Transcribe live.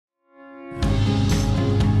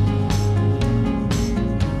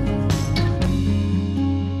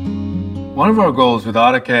One of our goals with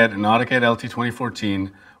AutoCAD and AutoCAD LT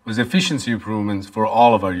 2014 was efficiency improvements for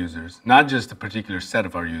all of our users, not just a particular set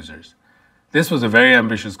of our users. This was a very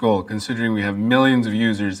ambitious goal considering we have millions of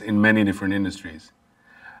users in many different industries.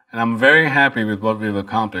 And I'm very happy with what we've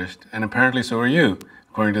accomplished, and apparently so are you,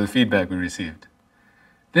 according to the feedback we received.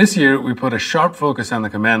 This year, we put a sharp focus on the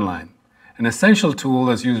command line, an essential tool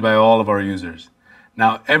that's used by all of our users.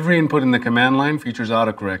 Now, every input in the command line features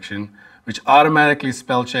autocorrection, which automatically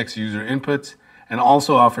spell checks user inputs and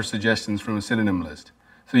also offers suggestions from a synonym list.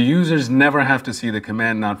 So users never have to see the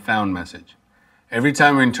command not found message. Every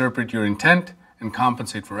time we interpret your intent and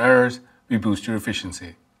compensate for errors, we boost your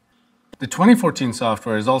efficiency. The 2014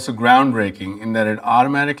 software is also groundbreaking in that it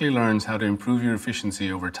automatically learns how to improve your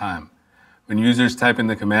efficiency over time. When users type in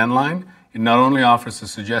the command line, it not only offers a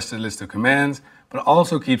suggested list of commands, but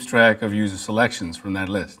also keeps track of user selections from that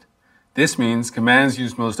list. This means commands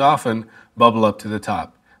used most often bubble up to the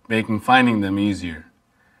top, making finding them easier.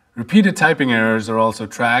 Repeated typing errors are also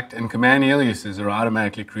tracked and command aliases are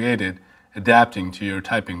automatically created, adapting to your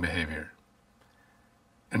typing behavior.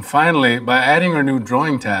 And finally, by adding our new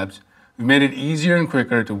drawing tabs, we've made it easier and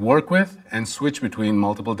quicker to work with and switch between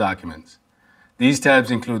multiple documents. These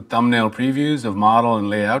tabs include thumbnail previews of model and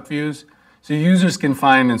layout views, so users can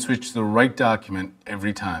find and switch to the right document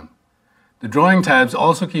every time. The drawing tabs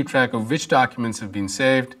also keep track of which documents have been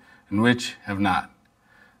saved and which have not.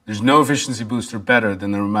 There's no efficiency booster better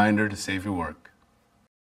than the reminder to save your work.